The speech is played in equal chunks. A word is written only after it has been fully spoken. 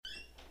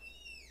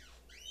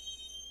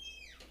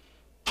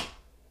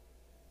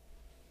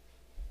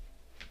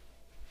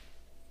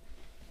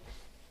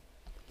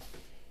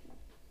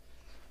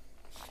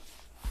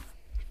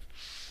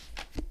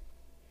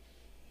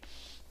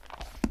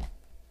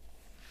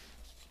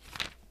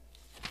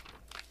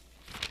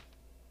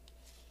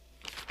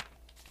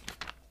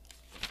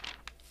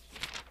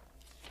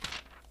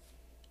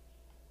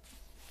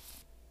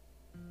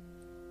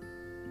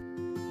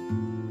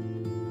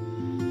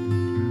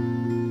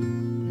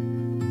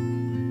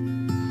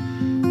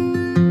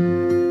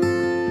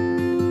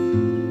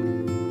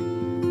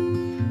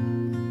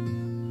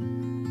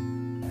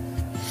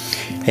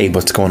Hey,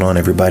 what's going on,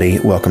 everybody?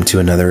 Welcome to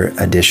another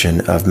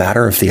edition of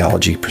Matter of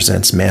Theology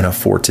presents Manna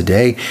for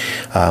Today.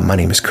 My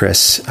name is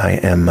Chris. I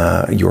am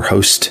your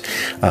host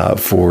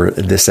for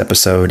this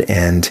episode,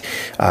 and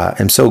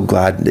I'm so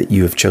glad that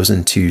you have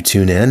chosen to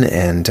tune in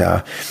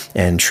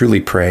and truly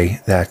pray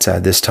that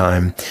this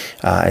time,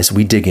 as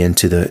we dig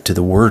into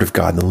the Word of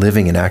God, the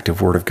living and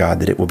active Word of God,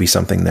 that it will be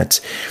something that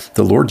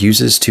the Lord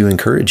uses to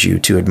encourage you,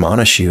 to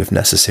admonish you if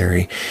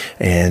necessary,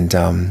 and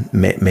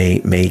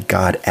may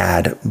God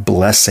add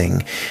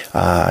blessing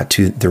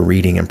to the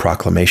reading and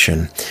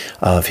proclamation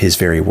of His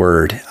very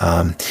Word.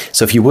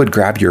 So if you would,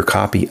 grab your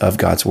copy of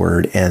God's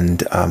Word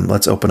and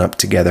let's open up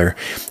together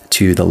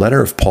to the letter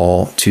of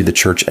Paul to the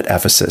church at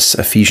Ephesus,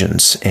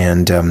 Ephesians.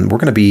 And we're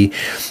going to be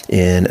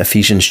in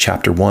Ephesians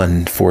chapter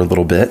 1 for a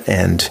little bit.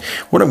 And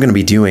what I'm going to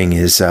be doing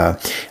is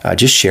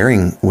just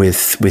sharing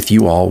with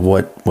you all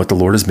what the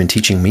Lord has been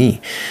teaching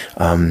me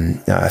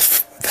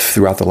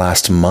throughout the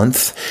last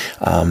month.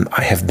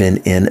 I have been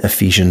in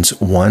Ephesians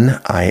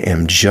 1. I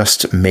am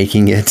just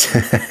making it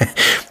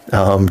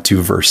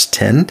to verse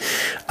 10.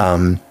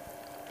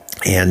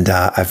 And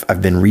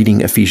I've been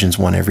reading Ephesians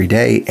 1 every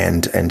day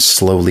and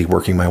slowly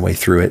working my way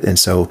through it. And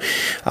so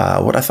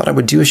what I thought I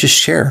would do is just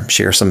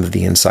share some of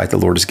the insight the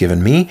Lord has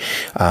given me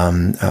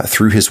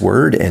through His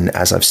Word. And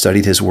as I've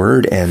studied His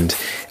Word and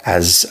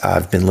as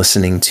I've been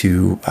listening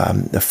to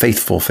the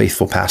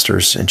faithful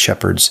pastors and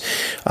shepherds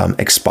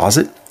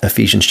exposit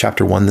Ephesians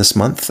chapter 1 this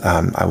month,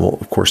 I will,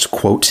 of course,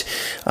 quote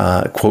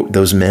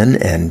those men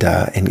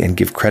and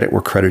give credit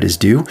where credit is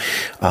due.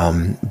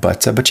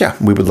 But yeah,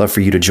 we would love for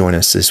you to join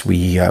us as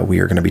we are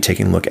going to be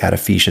taking a look at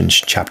Ephesians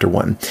chapter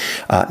 1.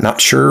 Not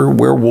sure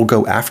where we'll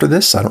go after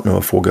this. I don't know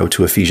if we'll go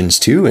to Ephesians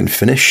 2 and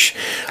finish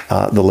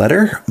the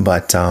letter,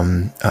 but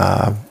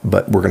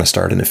we're going to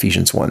start in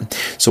Ephesians 1.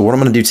 So what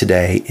I'm going to do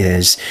today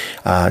is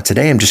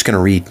today I'm just going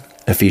to read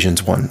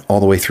Ephesians 1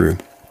 all the way through.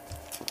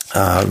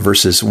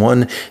 Verses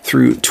 1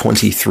 through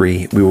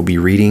 23 we will be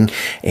reading,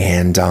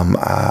 and one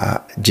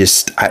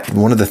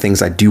of the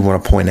things I do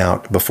want to point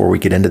out before we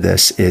get into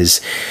this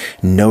is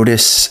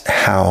notice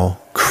how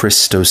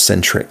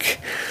Christocentric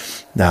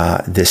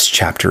this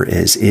chapter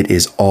is. It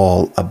is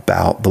all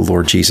about the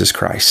Lord Jesus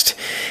Christ.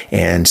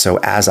 And so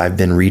as I've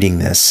been reading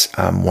this,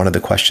 one of the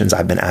questions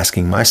I've been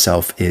asking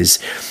myself is,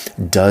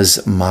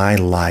 does my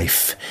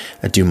life,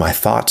 do my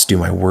thoughts, do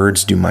my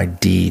words, do my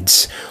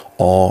deeds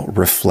all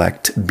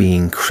reflect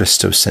being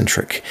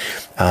Christocentric,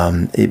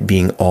 it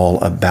being all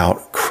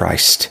about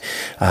Christ,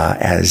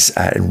 as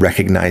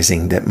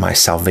recognizing that my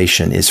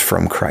salvation is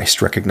from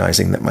Christ,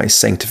 recognizing that my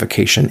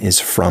sanctification is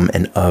from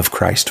and of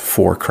Christ,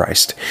 for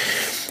Christ.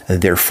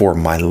 Therefore,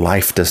 my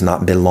life does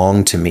not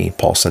belong to me.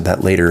 Paul said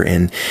that later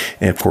in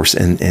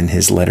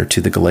his letter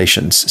to the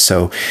Galatians.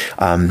 So,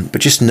 but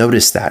just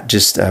notice that.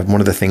 Just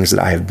one of the things that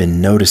I have been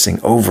noticing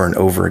over and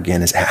over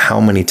again is how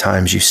many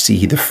times you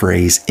see the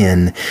phrase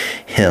 "in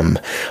Him."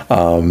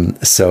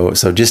 So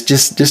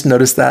just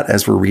notice that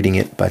as we're reading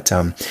it. But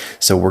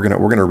so we're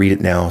gonna read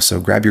it now.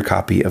 So grab your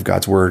copy of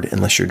God's Word.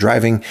 Unless you're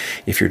driving,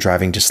 if you're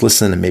driving, just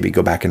listen and maybe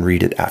go back and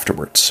read it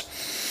afterwards.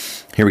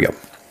 Here we go.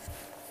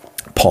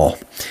 Paul,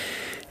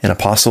 an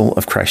apostle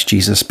of Christ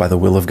Jesus by the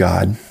will of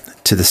God,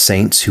 to the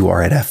saints who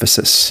are at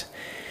Ephesus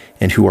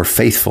and who are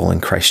faithful in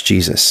Christ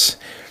Jesus.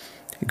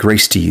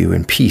 Grace to you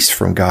and peace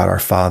from God our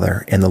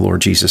Father and the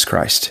Lord Jesus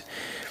Christ.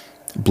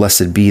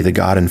 Blessed be the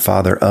God and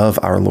Father of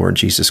our Lord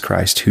Jesus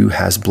Christ, who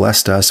has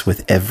blessed us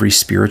with every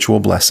spiritual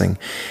blessing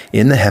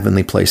in the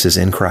heavenly places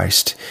in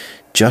Christ,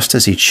 just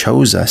as He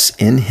chose us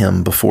in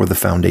Him before the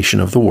foundation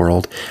of the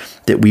world,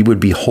 that we would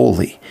be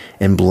holy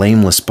and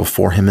blameless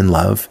before Him in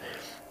love,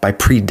 by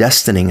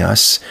predestining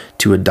us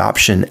to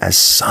adoption as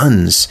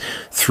sons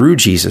through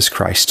Jesus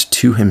Christ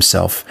to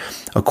Himself,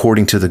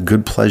 according to the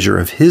good pleasure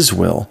of His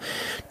will,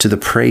 to the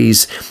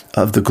praise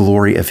of the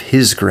glory of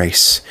His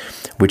grace,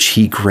 which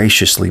He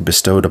graciously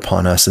bestowed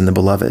upon us in the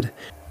Beloved.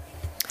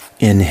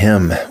 In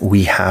Him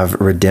we have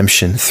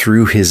redemption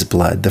through His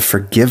blood, the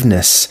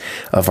forgiveness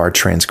of our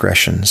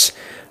transgressions,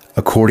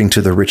 according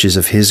to the riches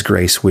of His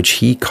grace, which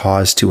He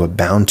caused to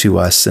abound to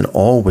us in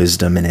all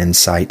wisdom and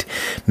insight,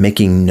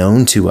 making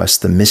known to us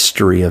the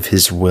mystery of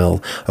His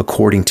will,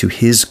 according to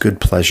His good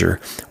pleasure,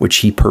 which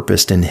He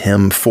purposed in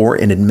Him for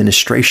an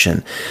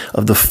administration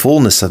of the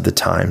fullness of the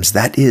times,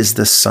 that is,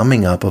 the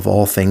summing up of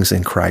all things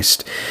in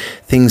Christ,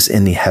 things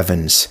in the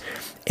heavens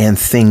and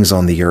things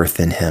on the earth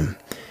in Him.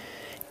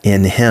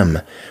 In Him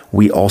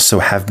we also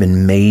have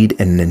been made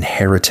an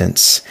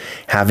inheritance,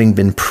 having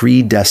been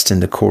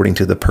predestined according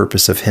to the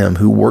purpose of Him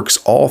who works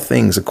all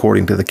things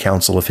according to the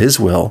counsel of His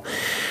will,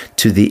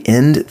 to the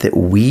end that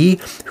we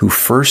who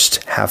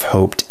first have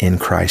hoped in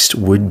Christ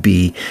would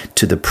be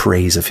to the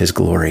praise of His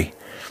glory.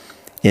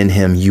 In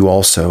Him you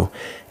also,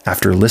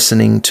 after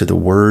listening to the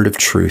word of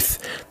truth,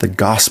 the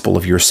gospel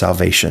of your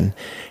salvation,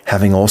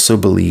 having also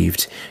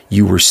believed,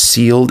 you were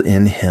sealed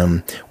in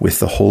Him with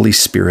the Holy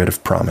Spirit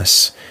of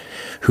promise,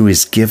 who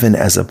is given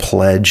as a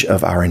pledge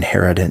of our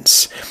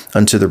inheritance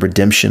unto the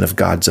redemption of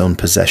God's own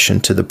possession,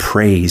 to the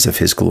praise of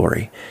His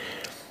glory.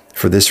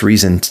 For this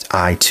reason,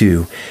 I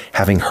too,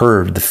 having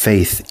heard the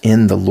faith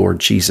in the Lord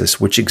Jesus,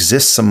 which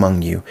exists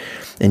among you,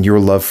 and your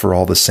love for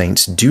all the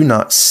saints, do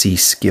not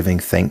cease giving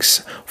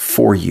thanks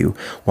for you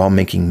while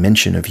making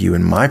mention of you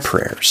in my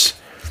prayers,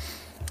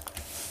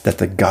 that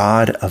the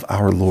God of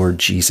our Lord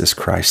Jesus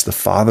Christ, the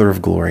Father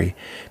of glory,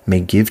 may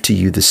give to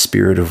you the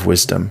spirit of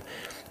wisdom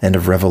and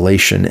of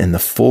revelation in the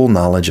full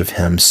knowledge of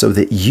him, so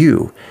that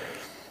you,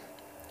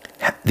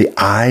 the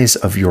eyes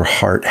of your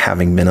heart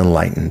having been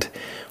enlightened,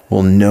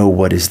 will know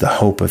what is the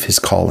hope of his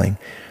calling,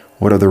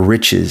 what are the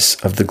riches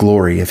of the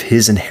glory of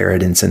his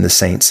inheritance in the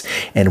saints,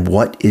 and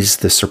what is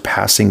the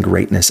surpassing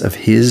greatness of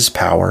his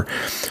power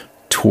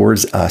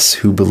towards us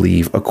who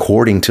believe,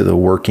 according to the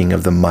working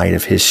of the might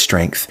of his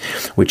strength,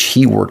 which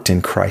he worked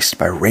in Christ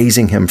by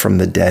raising him from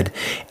the dead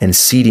and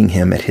seating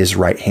him at his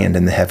right hand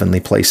in the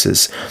heavenly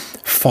places,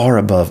 far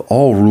above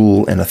all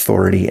rule and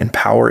authority and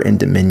power and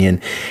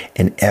dominion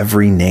and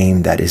every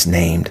name that is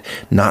named,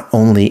 not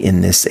only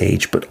in this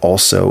age, but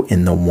also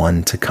in the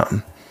one to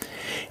come.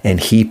 And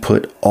he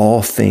put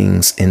all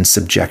things in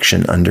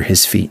subjection under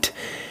his feet,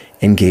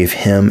 and gave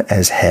him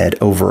as head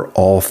over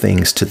all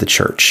things to the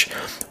church,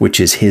 which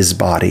is his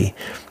body,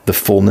 the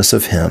fullness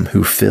of him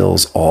who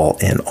fills all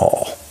in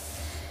all.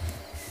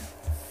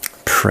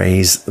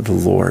 Praise the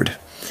Lord.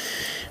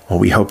 Well,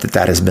 we hope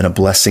that has been a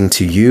blessing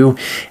to you,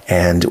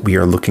 and we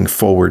are looking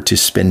forward to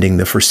spending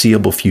the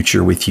foreseeable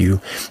future with you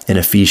in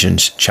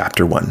Ephesians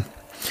chapter 1.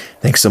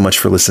 Thanks so much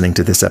for listening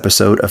to this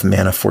episode of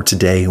Manna for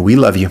Today. We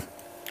love you.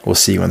 We'll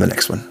see you on the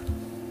next one.